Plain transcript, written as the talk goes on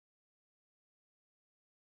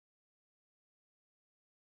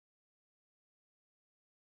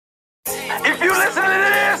If you listen to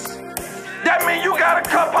this, that mean you got a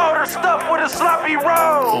cup holder stuffed with a sloppy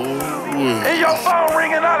roll. And your phone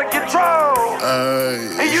ringing out of control.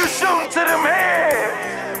 And you shooting to them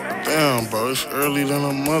heads. Damn, bro, it's early than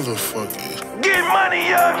a motherfucker. Get money,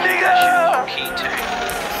 young nigga.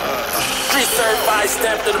 Street certified,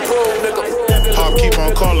 stamped to the proof, nigga. Pop keep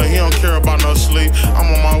on calling, he don't care about no sleep. I'm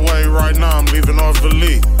on my way right now, I'm leaving off the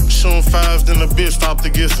lead. Shooting fast, then the bitch stop to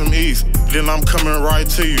get some east. Then I'm coming right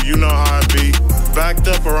to you, you know how it be. Backed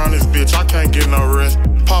up around this bitch, I can't get no rest.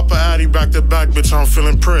 Papa Addy back to back, bitch, I'm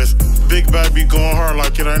feeling pressed. Big baby going hard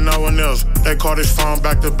like it ain't no one else. They call this phone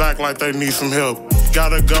back to back like they need some help.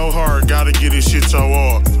 Gotta go hard, gotta get this shit your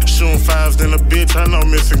all. Shooting fast, then a bitch, ain't no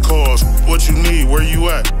missing calls. What you need, where you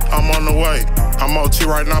at? I'm on the way. I'm OT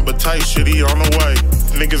right now, but tight shit, he on the way.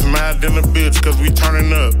 Niggas mad than a bitch, cause we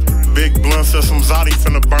turning up. Big blunts of some Zodi,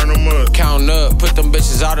 finna burn them up. Counting up, put them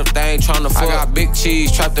bitches out if they ain't tryna fuck. I got big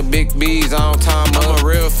cheese, trap the big B's, I don't time up. I'm a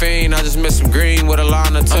real fiend, I just miss some green with a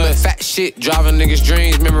line of touch. I'm in fat shit, driving niggas'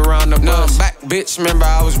 dreams, remember round the bus. Back bitch, remember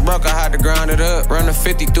I was broke, I had to grind it up. Run the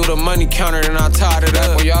 50 through the money counter, and I tied it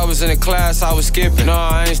up. When y'all was in the class, I was skipping. No,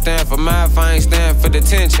 I ain't stand for math, I ain't stand for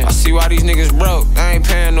detention. I see why these niggas broke, I ain't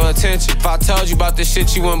paying no attention. If I told you about this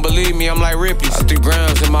shit, you wouldn't believe me, I'm like Rippy. 3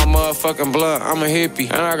 grams in my motherfucking blunt, I'm a hippie.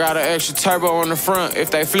 And I got an extra turbo on the front,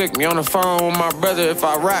 if they flick me on the phone with my brother, if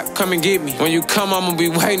I rap, come and get me. When you come, I'ma be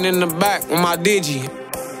waiting in the back with my digi.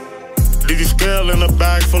 Diddy scale in a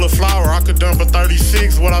bag full of flour. I could dump a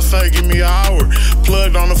 36, what I say, give me an hour.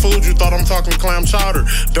 Plugged on the food, you thought I'm talking clam chowder.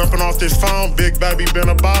 Dumping off this phone, big baby been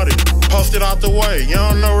about it. Posted out the way, you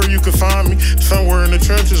don't know where you can find me. Somewhere in the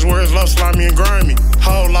trenches where it's low, slimy and grimy.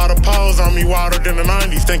 Whole lot of pose on me, wilder than the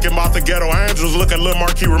 90s. Thinking about the ghetto angels, look at Lil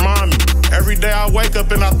Marquis, remind me. Every day I wake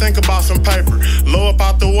up and I think about some paper. Low up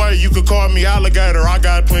out the way, you could call me alligator. I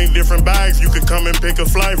got plenty different bags, you could come and pick a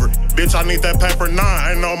flavor. Bitch, I need that paper now,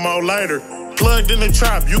 ain't no more later. Plugged in the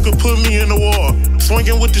trap, you could put me in the wall.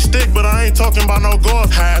 Swinging with the stick, but I ain't talking about no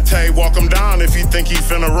golf. High tape, walk him down if he think he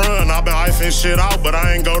finna run. I been icing shit out, but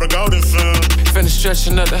I ain't go to Golden Sun. Finna stretch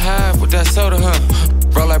another half with that soda, huh?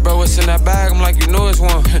 Bro, like, bro, what's in that bag? I'm like, you know it's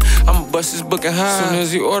one. I'ma bust this book and high soon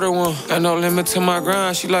as you order one. Got no limit to my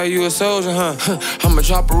grind, she like, you a soldier, huh? I'ma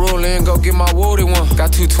drop a ruler and go get my woody one.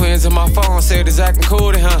 Got 2 twins in my phone, said it's acting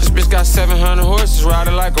cool, huh? This bitch got 700 horses,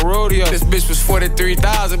 riding like a rodeo. This bitch was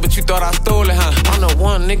 43,000, but you thought I stole it, huh? I'm the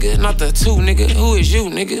 1, nigga, not the 2, nigga. Who is you,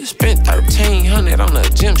 nigga? Spent 1,300 on a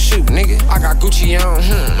gym shoot, nigga. I got Gucci on,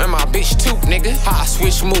 and my bitch too, nigga. I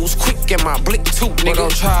switch moves quick and my blick too, nigga. But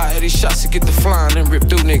don't try these shots to get the flying and rip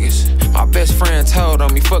through niggas. My best friend told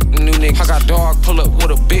on me, fuck the new niggas. I got dog pull up with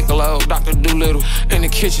a big load, Dr. Doolittle. In the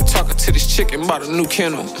kitchen talking to this chicken about a new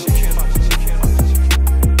kennel.